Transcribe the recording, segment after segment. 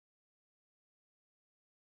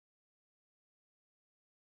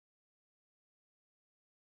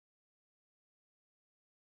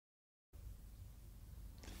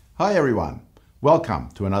Hi everyone, welcome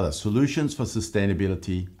to another Solutions for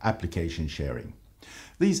Sustainability application sharing.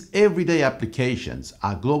 These everyday applications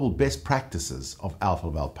are global best practices of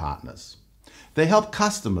AlphaVal partners. They help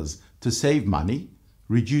customers to save money,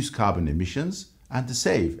 reduce carbon emissions, and to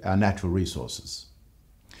save our natural resources.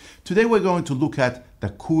 Today we're going to look at the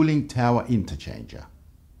cooling tower interchanger.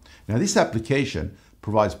 Now this application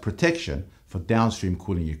provides protection for downstream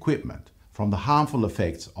cooling equipment from the harmful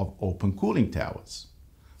effects of open cooling towers.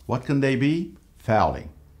 What can they be? Fouling,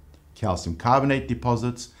 calcium carbonate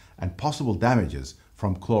deposits, and possible damages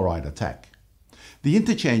from chloride attack. The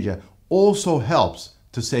interchanger also helps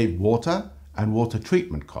to save water and water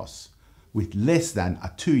treatment costs with less than a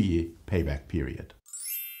 2-year payback period.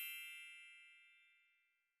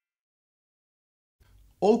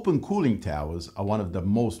 Open cooling towers are one of the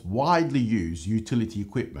most widely used utility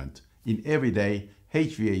equipment in everyday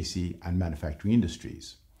HVAC and manufacturing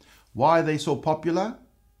industries. Why are they so popular?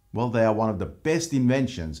 Well, they are one of the best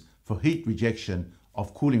inventions for heat rejection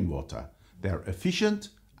of cooling water. They are efficient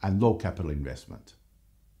and low capital investment.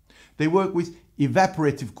 They work with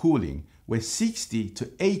evaporative cooling, where 60 to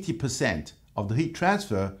 80% of the heat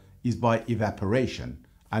transfer is by evaporation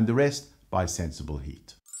and the rest by sensible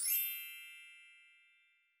heat.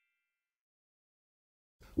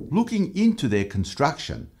 Looking into their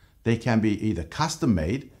construction, they can be either custom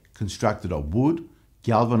made, constructed of wood,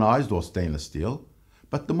 galvanized or stainless steel,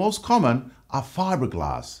 but the most common are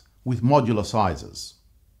fiberglass with modular sizes.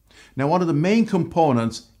 Now, one of the main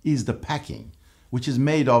components is the packing, which is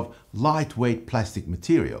made of lightweight plastic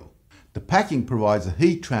material. The packing provides a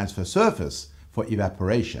heat transfer surface for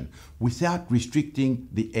evaporation without restricting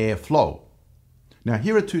the air flow. Now,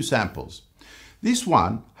 here are two samples. This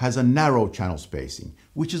one has a narrow channel spacing,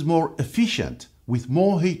 which is more efficient with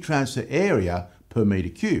more heat transfer area per meter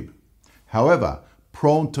cube. However,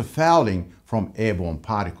 prone to fouling from airborne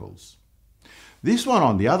particles. This one,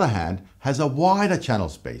 on the other hand, has a wider channel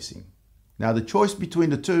spacing. Now, the choice between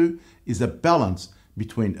the two is a balance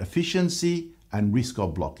between efficiency and risk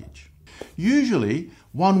of blockage. Usually,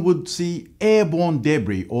 one would see airborne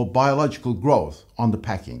debris or biological growth on the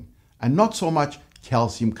packing, and not so much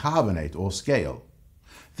calcium carbonate or scale.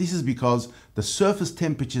 This is because the surface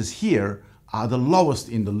temperatures here are the lowest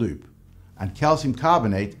in the loop, and calcium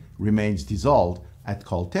carbonate remains dissolved at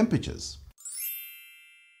cold temperatures.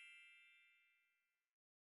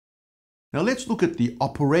 Now let's look at the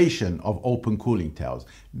operation of open cooling towers.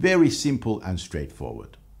 Very simple and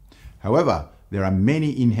straightforward. However, there are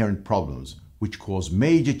many inherent problems which cause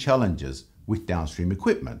major challenges with downstream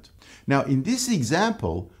equipment. Now in this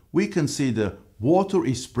example, we can see the water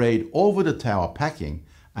is sprayed over the tower packing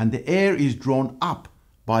and the air is drawn up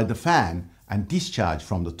by the fan and discharged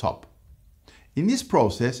from the top. In this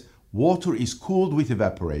process, water is cooled with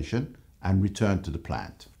evaporation and returned to the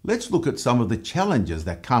plant. Let's look at some of the challenges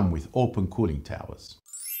that come with open cooling towers.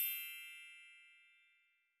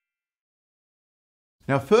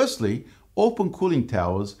 Now, firstly, open cooling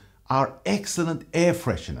towers are excellent air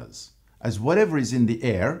fresheners, as whatever is in the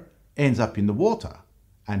air ends up in the water,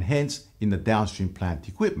 and hence in the downstream plant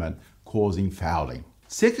equipment, causing fouling.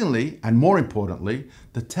 Secondly, and more importantly,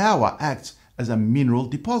 the tower acts as a mineral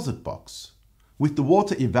deposit box, with the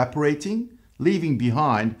water evaporating, leaving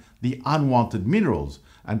behind the unwanted minerals,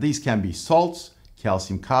 and these can be salts,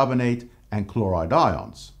 calcium carbonate, and chloride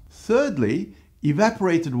ions. Thirdly,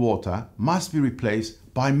 evaporated water must be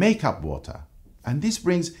replaced by makeup water, and this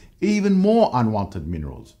brings even more unwanted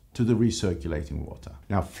minerals to the recirculating water.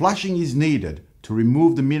 Now, flushing is needed to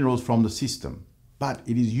remove the minerals from the system, but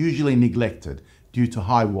it is usually neglected due to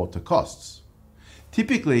high water costs.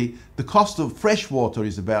 Typically, the cost of fresh water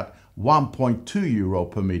is about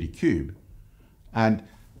 €1.2 per meter cube and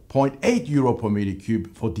 €0.8 per meter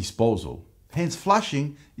cube for disposal. Hence,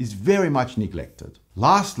 flushing is very much neglected.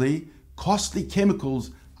 Lastly, costly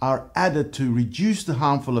chemicals are added to reduce the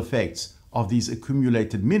harmful effects of these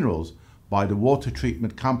accumulated minerals by the water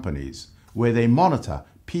treatment companies, where they monitor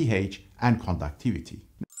pH and conductivity.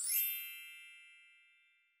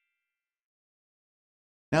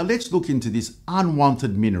 Now let's look into this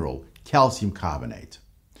unwanted mineral, calcium carbonate.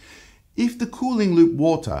 If the cooling loop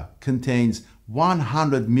water contains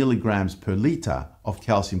 100 milligrams per liter of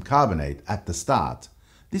calcium carbonate at the start,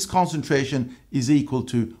 this concentration is equal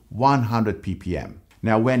to 100 ppm.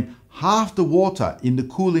 Now, when half the water in the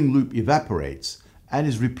cooling loop evaporates and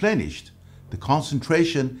is replenished, the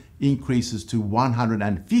concentration increases to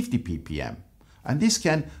 150 ppm, and this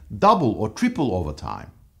can double or triple over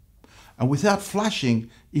time. And without flushing,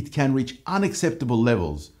 it can reach unacceptable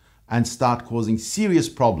levels and start causing serious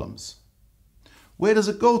problems. Where does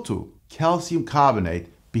it go to? Calcium carbonate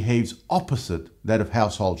behaves opposite that of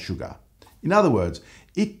household sugar. In other words,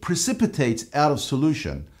 it precipitates out of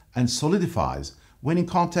solution and solidifies when in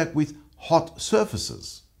contact with hot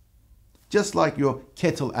surfaces, just like your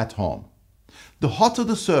kettle at home. The hotter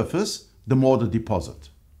the surface, the more the deposit.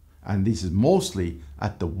 And this is mostly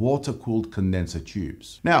at the water-cooled condenser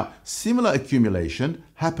tubes. Now, similar accumulation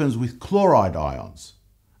happens with chloride ions,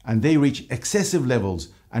 and they reach excessive levels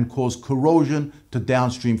and cause corrosion to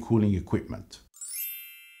downstream cooling equipment.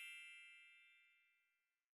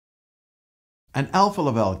 An alpha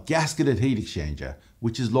Laval gasketed heat exchanger,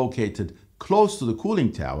 which is located close to the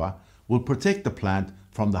cooling tower, will protect the plant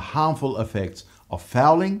from the harmful effects of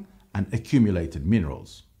fouling and accumulated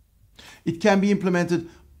minerals. It can be implemented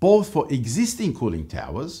both for existing cooling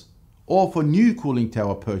towers or for new cooling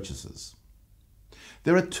tower purchases.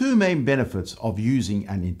 There are two main benefits of using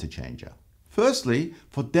an interchanger. Firstly,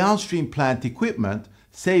 for downstream plant equipment,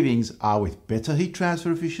 savings are with better heat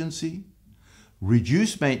transfer efficiency,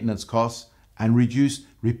 reduced maintenance costs, and reduced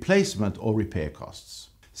replacement or repair costs.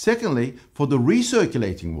 Secondly, for the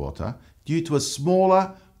recirculating water, due to a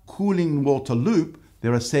smaller cooling water loop,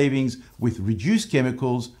 there are savings with reduced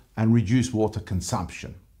chemicals and reduced water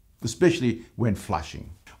consumption, especially when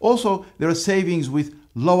flushing. Also, there are savings with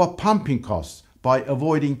lower pumping costs by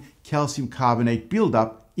avoiding calcium carbonate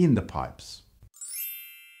buildup in the pipes.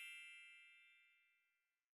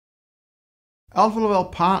 Alpha Laval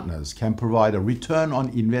partners can provide a return on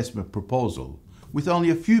investment proposal with only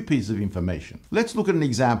a few pieces of information. Let's look at an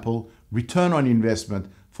example return on investment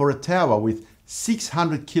for a tower with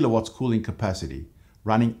 600 kilowatts cooling capacity,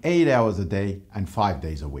 running 8 hours a day and 5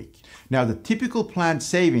 days a week. Now, the typical plant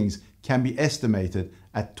savings can be estimated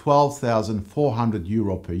at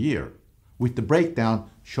 €12,400 per year, with the breakdown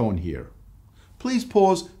shown here. Please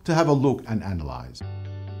pause to have a look and analyze.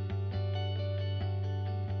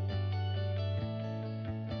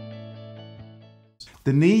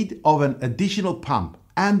 The need of an additional pump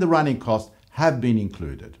and the running cost have been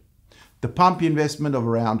included. The pump investment of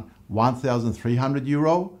around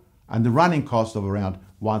 €1,300 and the running cost of around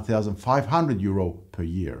 €1,500 per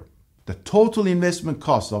year. The total investment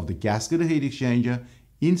cost of the gasketed heat exchanger,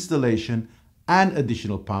 installation and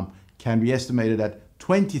additional pump can be estimated at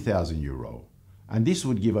 €20,000, and this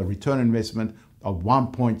would give a return on investment of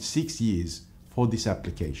 1.6 years for this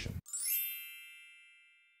application.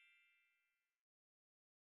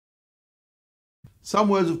 Some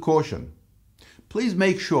words of caution. Please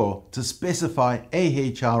make sure to specify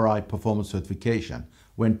AHRI performance certification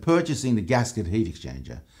when purchasing the gasket heat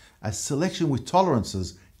exchanger, as selection with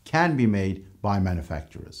tolerances can be made by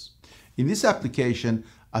manufacturers. In this application,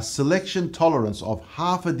 a selection tolerance of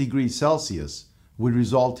 0.5 degree Celsius would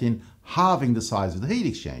result in halving the size of the heat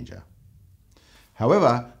exchanger.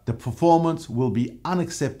 However, the performance will be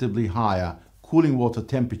unacceptably higher cooling water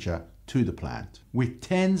temperature to the plant. With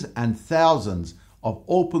tens and thousands of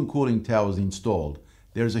open cooling towers installed,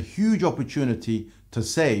 there is a huge opportunity to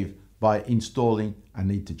save by installing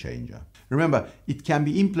an interchanger. Remember, it can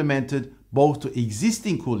be implemented both to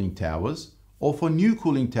existing cooling towers or for new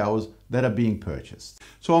cooling towers that are being purchased.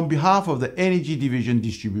 So on behalf of the Energy Division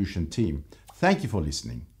Distribution team, thank you for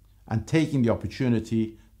listening and taking the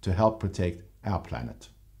opportunity to help protect our planet.